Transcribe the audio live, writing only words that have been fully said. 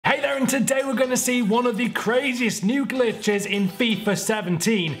Hey there, and today we're going to see one of the craziest new glitches in FIFA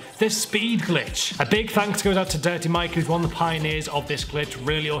 17, the speed glitch. A big thanks goes out to Dirty Mike, who's one of the pioneers of this glitch,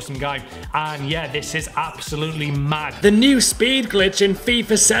 really awesome guy, and yeah, this is absolutely mad. The new speed glitch in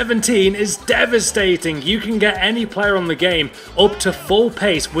FIFA 17 is devastating. You can get any player on the game up to full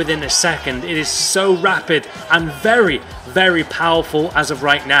pace within a second. It is so rapid and very powerful as of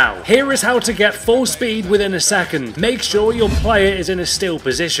right now. Here is how to get full speed within a second. Make sure your player is in a still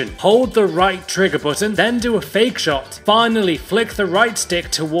position. Hold the right trigger button, then do a fake shot. Finally, flick the right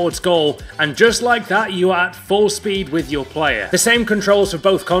stick towards goal, and just like that, you are at full speed with your player. The same controls for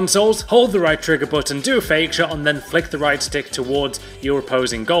both consoles. Hold the right trigger button, do a fake shot, and then flick the right stick towards your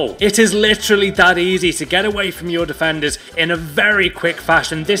opposing goal. It is literally that easy to get away from your defenders in a very quick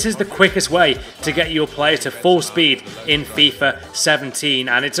fashion. This is the quickest way to get your player to full speed in FIFA 17,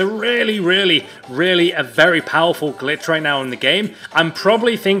 and it's a really a very powerful glitch right now in the game. I'm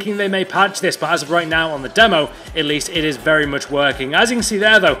probably thinking they may patch this, but as of right now on the demo, at least it is very much working. As you can see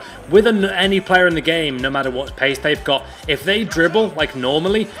there though, with any player in the game, no matter what pace they've got, if they dribble like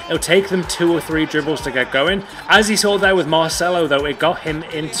normally, it'll take them 2 or 3 dribbles to get going. As you saw there with Marcelo though, it got him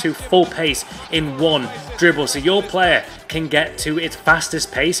into full pace in 1 dribble, so your player can get to its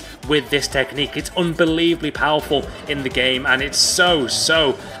fastest pace with this technique. It's unbelievably powerful in the game, and it's so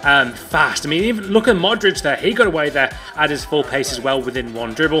fast. I mean, even look at Modric there. He got away there at his full pace as well within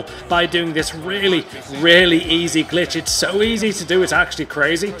 1 dribble by doing this really easy glitch. It's so easy to do, it's actually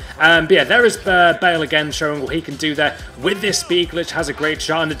crazy. But yeah, there is Bale again showing what he can do there with this speed glitch. Has a great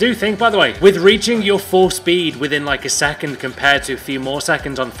shot, and I do think, by the way, with reaching your full speed within like a second compared to a few more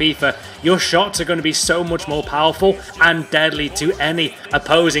seconds on FIFA, your shots are going to be so much more powerful and deadly to any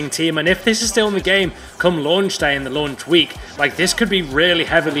opposing team. And if this is still in the game come launch day and the launch week, like this could be really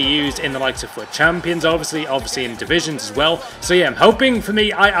heavily used in the likes of FUT Champions, obviously in divisions as well. So yeah, I'm hoping, for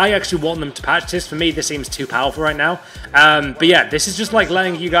me, I actually want them to patch this. For me, this seems too powerful right now. But yeah, this is just like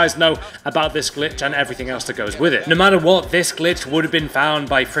letting you guys know about this glitch and everything else that goes with it. No matter what, this glitch would have been found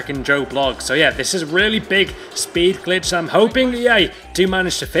by frickin' Joe Blogg. So yeah, this is a really big speed glitch I'm hoping EA do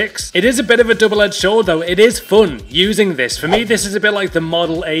manage to fix. It is a bit of a double-edged sword though. It is fun using this. For me, this is a bit like the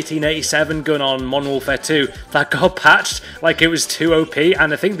Model 1887 gun on Modern Warfare 2 that got patched like it was too OP,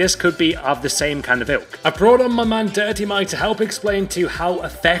 and I think this could be of the same kind of ilk. I brought on my man Dirty Mike to help explain to you how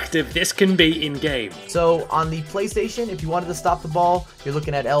effective this can be in-game. So on the PlayStation, if you wanted to stop the ball, you're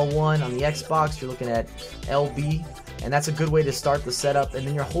looking at L1. On the Xbox, you're looking at LB, and that's a good way to start the setup. And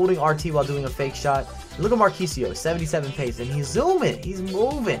then you're holding RT while doing a fake shot. Look at Marquisio, 77 pace, and he's zooming, he's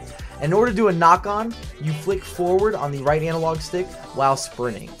moving. In order to do a knock-on, you flick forward on the right analog stick while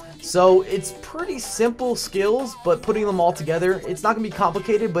sprinting. So it's pretty simple skills, but putting them all together, it's not going to be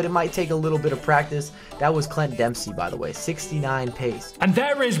complicated, but it might take a little bit of practice. That was Clint Dempsey, by the way, 69 pace. And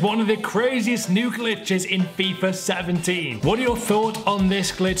there is one of the craziest new glitches in FIFA 17. What are your thoughts on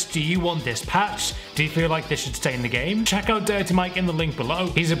this glitch? Do you want this patched? Do you feel like this should stay in the game? Check out Dirty Mike in the link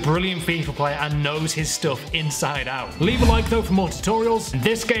below. He's a brilliant FIFA player and knows his stuff inside out. Leave a like though for more tutorials.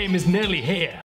 This game is nearly here.